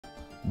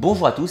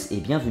Bonjour à tous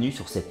et bienvenue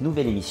sur cette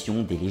nouvelle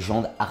émission des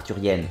légendes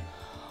arthuriennes.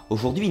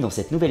 Aujourd'hui, dans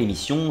cette nouvelle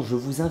émission, je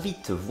vous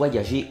invite à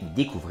voyager ou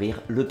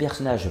découvrir le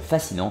personnage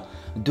fascinant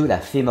de la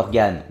fée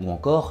Morgane ou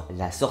encore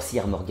la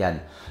sorcière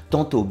Morgane.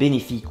 Tantôt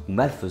bénéfique ou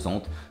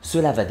malfaisante,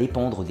 cela va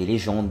dépendre des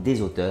légendes,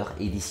 des auteurs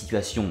et des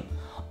situations.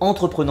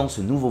 Entreprenons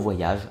ce nouveau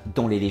voyage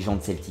dans les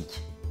légendes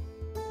celtiques.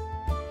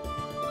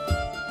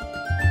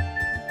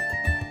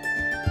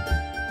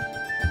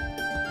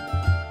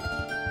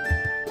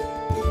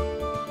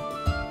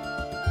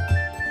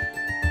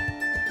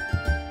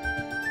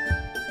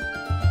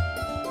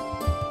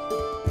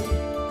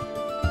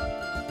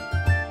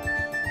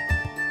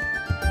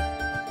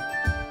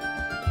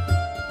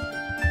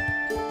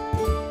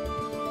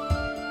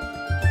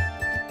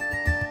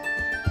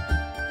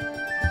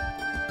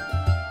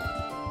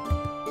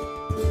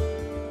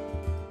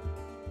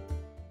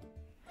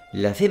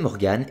 La fée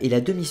Morgane est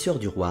la demi-sœur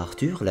du roi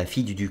Arthur, la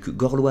fille du duc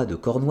gorlois de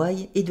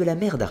Cornouailles et de la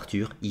mère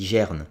d'Arthur,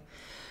 Igerne.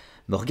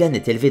 Morgane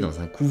est élevée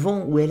dans un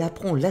couvent où elle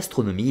apprend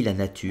l'astronomie, la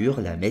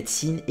nature, la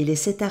médecine et les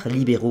 7 arts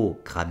libéraux,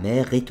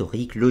 grammaire,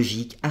 rhétorique,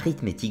 logique,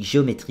 arithmétique,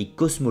 géométrie,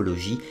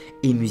 cosmologie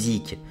et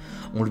musique.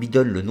 On lui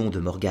donne le nom de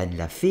Morgane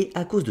la fée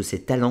à cause de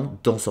ses talents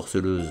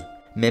d'ensorceleuse.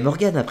 Mais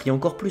Morgane apprit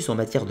encore plus en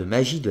matière de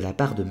magie de la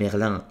part de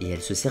Merlin et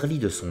elle se servit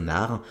de son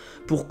art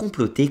pour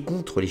comploter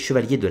contre les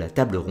chevaliers de la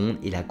table ronde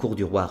et la cour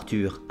du roi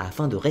Arthur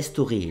afin de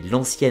restaurer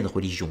l'ancienne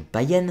religion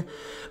païenne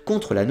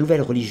contre la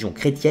nouvelle religion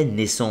chrétienne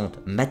naissante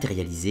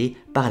matérialisée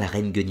par la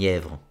reine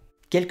Guenièvre.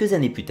 Quelques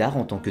années plus tard,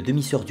 en tant que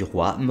demi-sœur du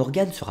roi,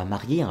 Morgane sera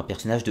mariée à un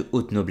personnage de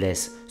haute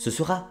noblesse. Ce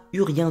sera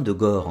Urien de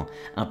Gore,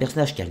 un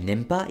personnage qu'elle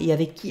n'aime pas et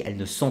avec qui elle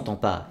ne s'entend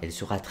pas. Elle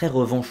sera très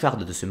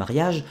revancharde de ce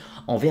mariage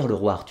envers le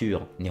roi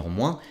Arthur.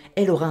 Néanmoins,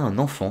 elle aura un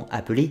enfant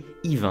appelé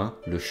Yvain,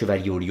 le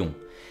chevalier au lion.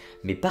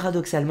 Mais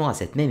paradoxalement, à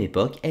cette même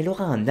époque, elle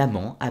aura un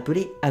amant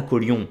appelé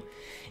Acolion.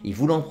 Et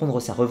voulant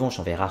prendre sa revanche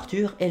envers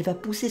Arthur, elle va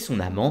pousser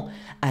son amant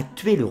à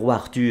tuer le roi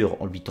Arthur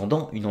en lui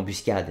tendant une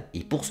embuscade.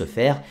 Et pour ce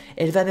faire,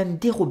 elle va même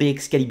dérober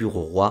Excalibur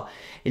au roi,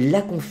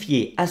 la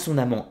confier à son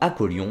amant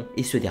Acolion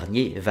et ce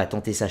dernier va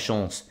tenter sa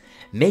chance.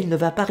 Mais il ne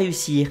va pas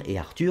réussir et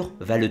Arthur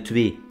va le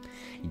tuer.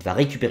 Il va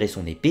récupérer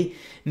son épée,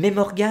 mais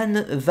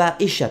Morgane va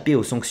échapper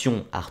aux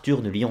sanctions.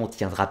 Arthur ne lui en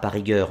tiendra pas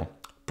rigueur.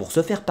 Pour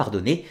se faire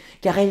pardonner,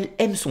 car elle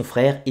aime son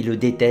frère et le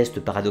déteste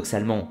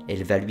paradoxalement.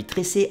 Elle va lui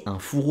tresser un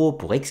fourreau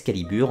pour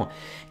Excalibur,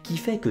 qui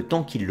fait que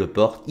tant qu'il le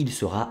porte, il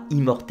sera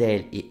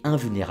immortel et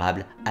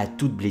invulnérable à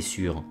toute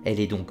blessure. Elle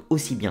est donc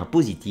aussi bien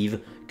positive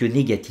que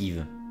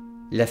négative.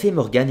 La fée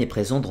Morgane est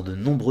présente dans de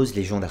nombreuses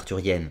légendes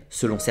arthuriennes.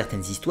 Selon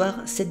certaines histoires,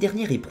 cette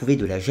dernière éprouvait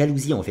de la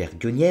jalousie envers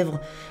Guenièvre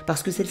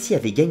parce que celle-ci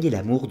avait gagné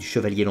l'amour du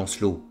chevalier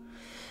Lancelot.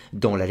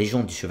 Dans la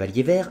légende du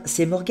chevalier vert,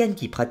 c'est Morgane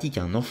qui pratique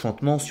un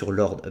enchantement sur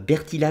Lord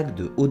Bertilac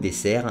de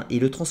Haut-Dessert et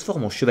le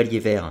transforme en chevalier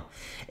vert.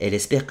 Elle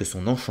espère que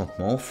son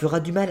enchantement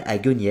fera du mal à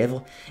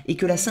Guenièvre et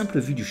que la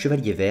simple vue du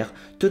chevalier vert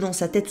tenant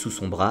sa tête sous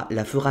son bras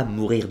la fera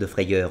mourir de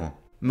frayeur.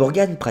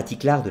 Morgane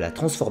pratique l'art de la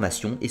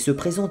transformation et se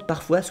présente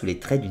parfois sous les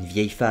traits d'une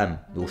vieille femme.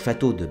 Au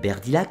château de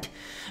Berdilac,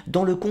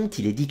 dans le conte,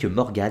 il est dit que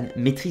Morgane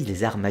maîtrise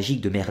les arts magiques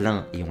de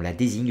Merlin et on la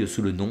désigne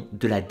sous le nom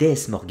de la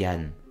déesse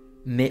Morgane.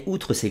 Mais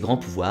outre ses grands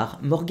pouvoirs,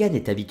 Morgane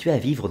est habituée à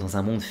vivre dans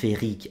un monde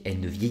féerique, elle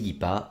ne vieillit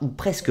pas, ou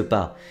presque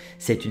pas.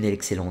 C'est une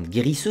excellente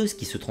guérisseuse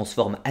qui se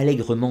transforme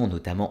allègrement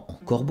notamment en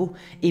corbeau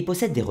et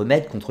possède des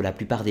remèdes contre la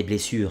plupart des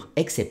blessures,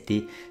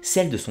 excepté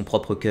celle de son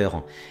propre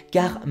cœur.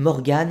 Car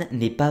Morgane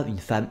n'est pas une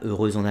femme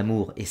heureuse en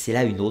amour et c'est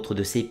là une autre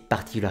de ses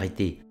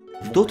particularités.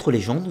 D'autres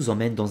légendes nous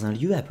emmènent dans un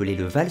lieu appelé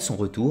le Val sans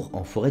retour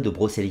en forêt de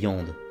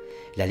Brocéliande.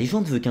 La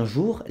légende veut qu'un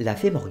jour, la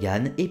fée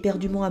Morgane,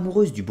 éperdument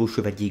amoureuse du beau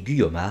chevalier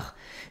Guillaumard,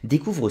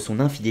 découvre son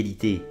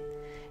infidélité.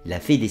 La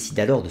fée décide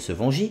alors de se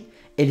venger,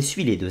 elle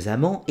suit les deux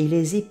amants et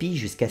les épie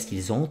jusqu'à ce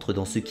qu'ils entrent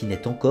dans ce qui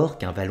n'est encore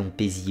qu'un vallon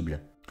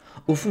paisible.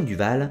 Au fond du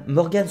Val,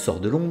 Morgane sort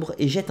de l'ombre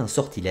et jette un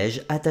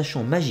sortilège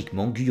attachant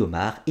magiquement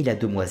Guillaumard et la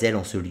demoiselle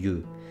en ce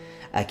lieu.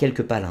 À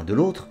quelques pas l'un de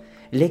l'autre,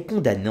 les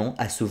condamnant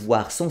à se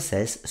voir sans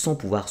cesse sans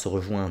pouvoir se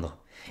rejoindre.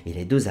 Et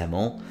les deux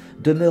amants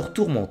demeurent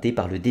tourmentés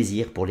par le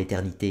désir pour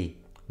l'éternité.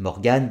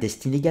 Morgane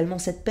destine également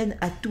cette peine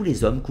à tous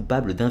les hommes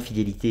coupables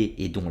d'infidélité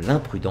et dont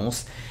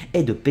l'imprudence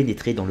est de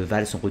pénétrer dans le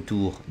Val sans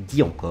retour,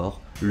 dit encore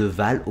le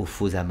Val aux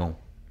faux amants.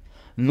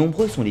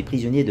 Nombreux sont les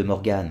prisonniers de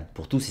Morgane.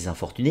 Pour tous ces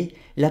infortunés,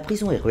 la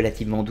prison est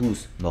relativement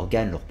douce.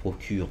 Morgane leur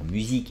procure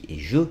musique et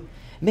jeux,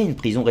 mais une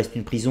prison reste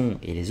une prison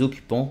et les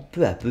occupants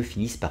peu à peu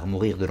finissent par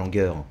mourir de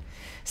langueur.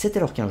 C'est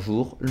alors qu'un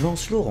jour,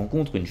 Lancelot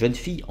rencontre une jeune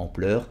fille en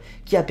pleurs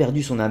qui a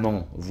perdu son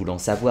amant. Voulant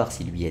savoir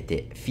s'il lui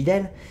était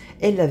fidèle,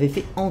 elle l'avait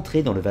fait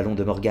entrer dans le vallon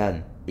de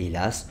Morgane.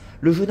 Hélas,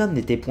 le jeune homme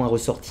n'était point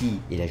ressorti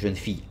et la jeune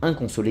fille,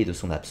 inconsolée de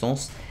son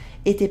absence,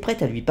 était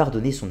prête à lui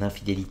pardonner son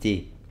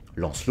infidélité.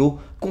 Lancelot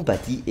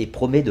compatit et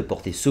promet de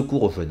porter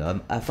secours au jeune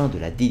homme afin de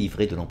la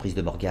délivrer de l'emprise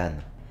de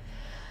Morgane.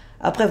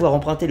 Après avoir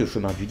emprunté le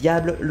chemin du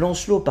diable,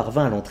 Lancelot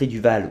parvint à l'entrée du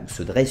Val où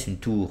se dresse une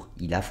tour.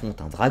 Il affronte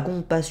un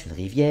dragon, passe une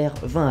rivière,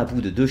 vint à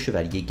bout de 2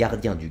 chevaliers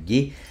gardiens du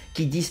guet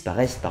qui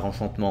disparaissent par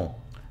enchantement.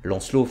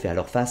 Lancelot fait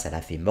alors face à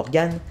la fée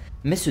Morgane,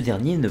 mais ce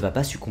dernier ne va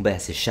pas succomber à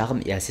ses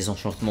charmes et à ses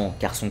enchantements,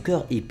 car son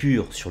cœur est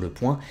pur sur le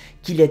point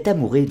qu'il est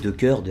amoureux de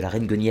cœur de la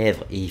reine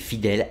Guenièvre et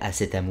fidèle à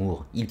cet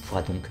amour. Il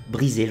pourra donc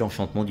briser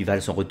l'enchantement du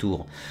Val sans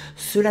retour.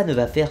 Cela ne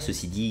va faire,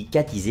 ceci dit,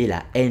 qu'attiser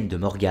la haine de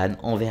Morgane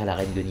envers la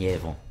reine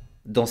Guenièvre.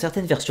 Dans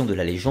certaines versions de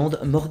la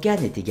légende,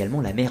 Morgane est également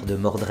la mère de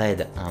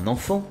Mordred, un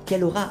enfant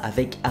qu'elle aura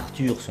avec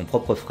Arthur, son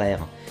propre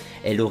frère.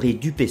 Elle aurait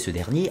dupé ce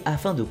dernier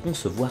afin de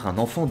concevoir un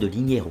enfant de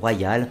lignée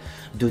royale,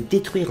 de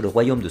détruire le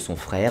royaume de son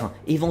frère,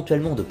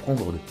 éventuellement de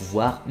prendre le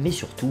pouvoir, mais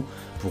surtout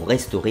pour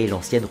restaurer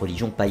l'ancienne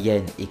religion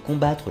païenne et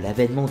combattre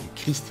l'avènement du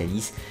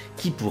christianisme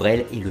qui pour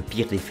elle est le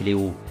pire des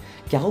fléaux.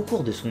 Car au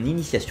cours de son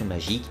initiation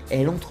magique,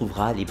 elle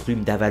entrouvera les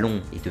brumes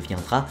d'Avalon et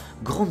deviendra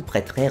grande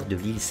prêtresse de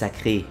l'île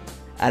sacrée.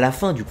 À la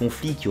fin du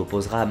conflit qui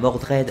opposera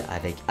Mordred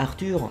avec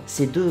Arthur,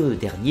 ces deux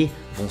derniers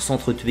vont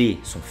s'entretuer,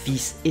 son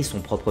fils et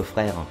son propre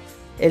frère.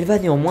 Elle va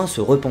néanmoins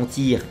se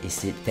repentir et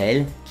c'est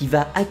elle qui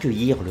va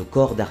accueillir le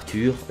corps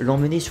d'Arthur,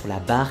 l'emmener sur la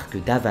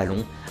barque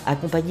d'Avalon,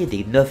 accompagnée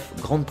des 9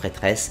 grandes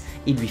prêtresses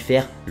et lui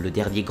faire le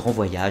dernier grand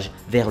voyage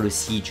vers le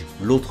Siege,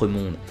 l'autre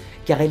monde.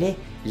 Car elle est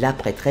la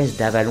prêtresse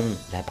d'Avalon,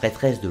 la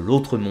prêtresse de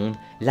l'autre monde,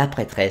 la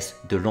prêtresse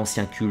de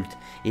l'ancien culte.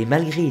 Et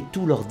malgré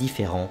tous leurs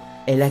différends,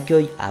 elle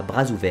accueille à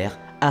bras ouverts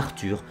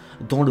Arthur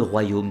dans le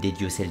royaume des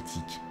dieux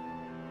celtiques.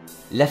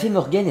 La fée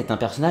Morgane est un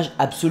personnage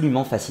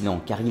absolument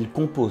fascinant car il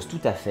compose tout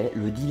à fait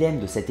le dilemme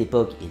de cette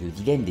époque et le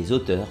dilemme des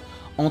auteurs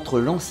entre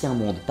l'ancien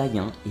monde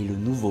païen et le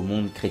nouveau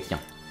monde chrétien.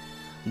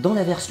 Dans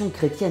la version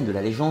chrétienne de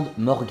la légende,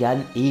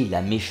 Morgane est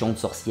la méchante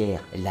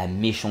sorcière, la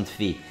méchante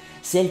fée,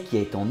 celle qui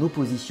est en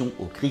opposition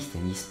au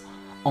christianisme,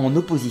 en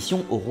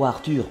opposition au roi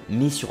Arthur,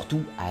 mais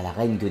surtout à la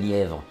reine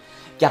Guenièvre.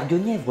 Car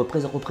Guenièvre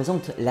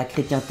représente la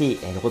chrétienté,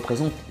 elle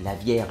représente la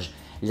Vierge,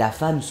 la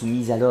femme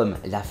soumise à l'homme,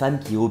 la femme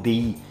qui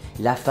obéit,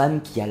 la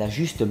femme qui a la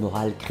juste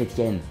morale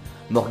chrétienne.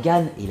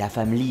 Morgane est la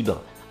femme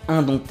libre,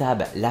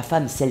 indomptable, la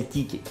femme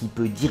celtique qui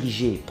peut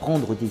diriger,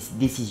 prendre des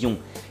décisions,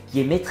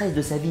 qui est maîtresse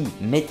de sa vie,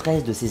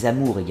 maîtresse de ses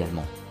amours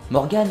également.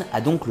 Morgane a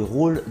donc le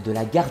rôle de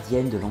la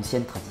gardienne de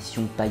l'ancienne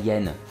tradition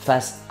païenne,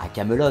 face à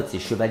Camelot, ses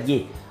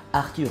chevaliers,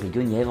 Arthur et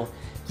Guenièvre,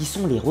 qui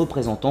sont les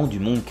représentants du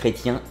monde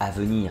chrétien à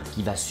venir,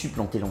 qui va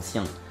supplanter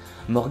l'ancien.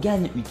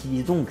 Morgane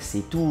utilise donc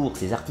ses tours,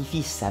 ses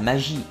artifices, sa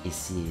magie et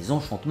ses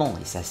enchantements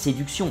et sa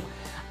séduction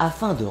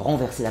afin de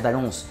renverser la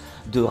balance,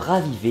 de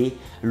raviver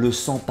le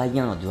sang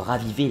païen, de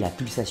raviver la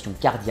pulsation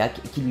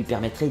cardiaque qui lui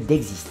permettrait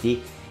d'exister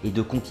et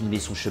de continuer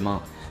son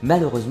chemin.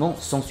 Malheureusement,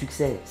 sans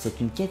succès, c'est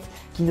une quête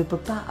qui ne peut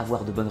pas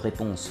avoir de bonne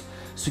réponse,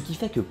 ce qui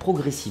fait que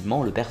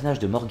progressivement le personnage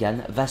de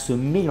Morgane va se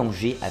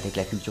mélanger avec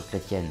la culture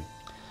chrétienne.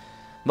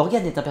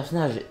 Morgane est un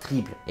personnage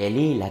triple, elle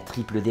est la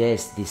triple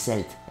déesse des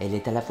Celtes, elle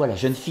est à la fois la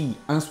jeune fille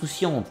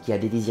insouciante qui a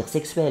des désirs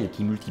sexuels,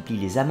 qui multiplie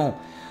les amants.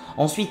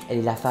 Ensuite, elle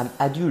est la femme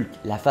adulte,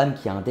 la femme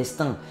qui a un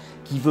destin,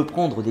 qui veut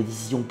prendre des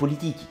décisions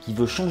politiques, qui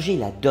veut changer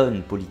la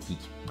donne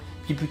politique.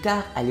 Puis plus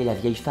tard, elle est la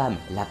vieille femme,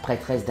 la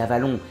prêtresse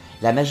d'Avalon,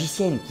 la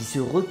magicienne qui se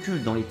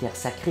recule dans les terres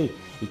sacrées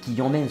et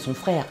qui emmène son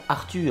frère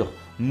Arthur,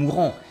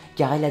 mourant,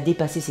 car elle a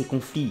dépassé ses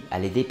conflits,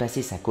 elle a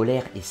dépassé sa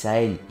colère et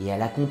sa haine, et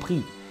elle a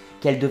compris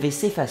qu'elle devait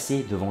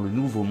s'effacer devant le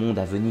nouveau monde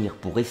à venir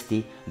pour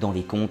rester dans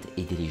les contes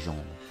et des légendes.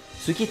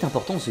 Ce qui est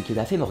important, c'est que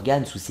la fée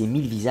Morgane, sous ses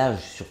 1000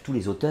 visages sur tous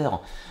les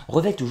auteurs,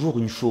 revêt toujours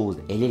une chose,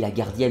 elle est la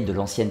gardienne de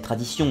l'ancienne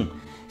tradition,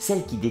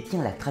 celle qui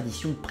détient la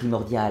tradition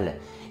primordiale,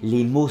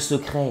 les mots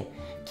secrets,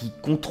 qui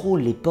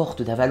contrôle les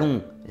portes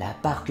d'Avalon, la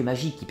barque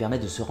magique qui permet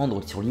de se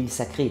rendre sur l'île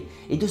sacrée,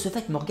 et de ce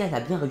fait Morgane a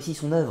bien réussi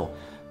son œuvre.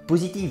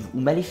 Positive ou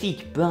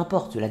maléfique, peu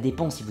importe, cela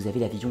dépend si vous avez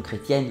la vision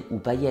chrétienne ou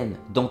païenne,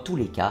 dans tous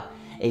les cas,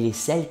 elle est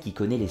celle qui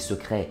connaît les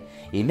secrets.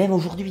 Et même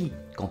aujourd'hui,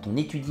 quand on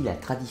étudie la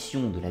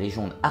tradition de la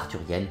légende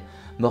arthurienne,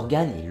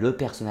 Morgane est le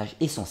personnage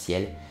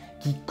essentiel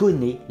qui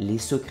connaît les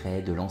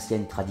secrets de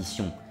l'ancienne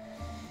tradition.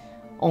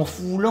 En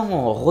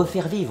voulant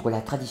refaire vivre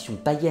la tradition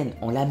païenne,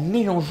 en la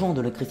mélangeant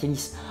dans le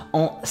christianisme,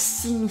 en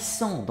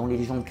s'immisçant dans les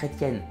légendes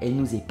chrétiennes, elle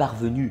nous est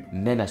parvenue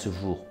même à ce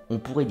jour. On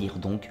pourrait dire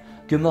donc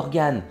que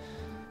Morgane,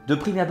 de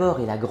prime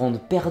abord, est la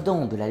grande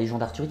perdante de la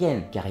légende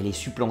arthurienne, car elle est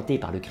supplantée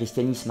par le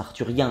christianisme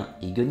arthurien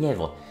et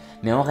Guenièvre,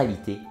 mais en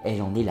réalité,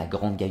 elle en est la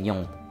grande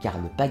gagnante, car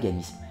le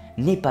paganisme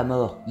n'est pas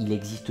mort, il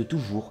existe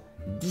toujours,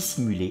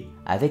 dissimulé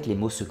avec les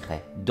mots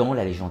secrets dans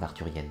la légende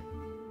arthurienne.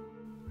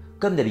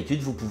 Comme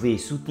d'habitude, vous pouvez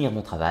soutenir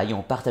mon travail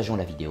en partageant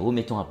la vidéo,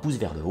 mettant un pouce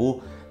vers le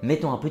haut,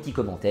 mettant un petit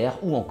commentaire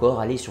ou encore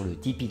aller sur le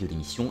Tipeee de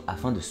l'émission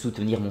afin de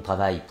soutenir mon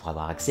travail pour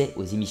avoir accès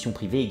aux émissions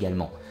privées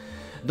également.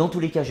 Dans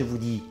tous les cas, je vous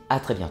dis à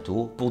très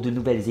bientôt pour de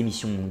nouvelles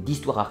émissions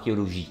d'histoire,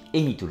 archéologie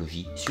et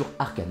mythologie sur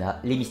Arcana,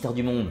 les mystères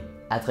du monde.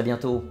 À très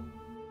bientôt.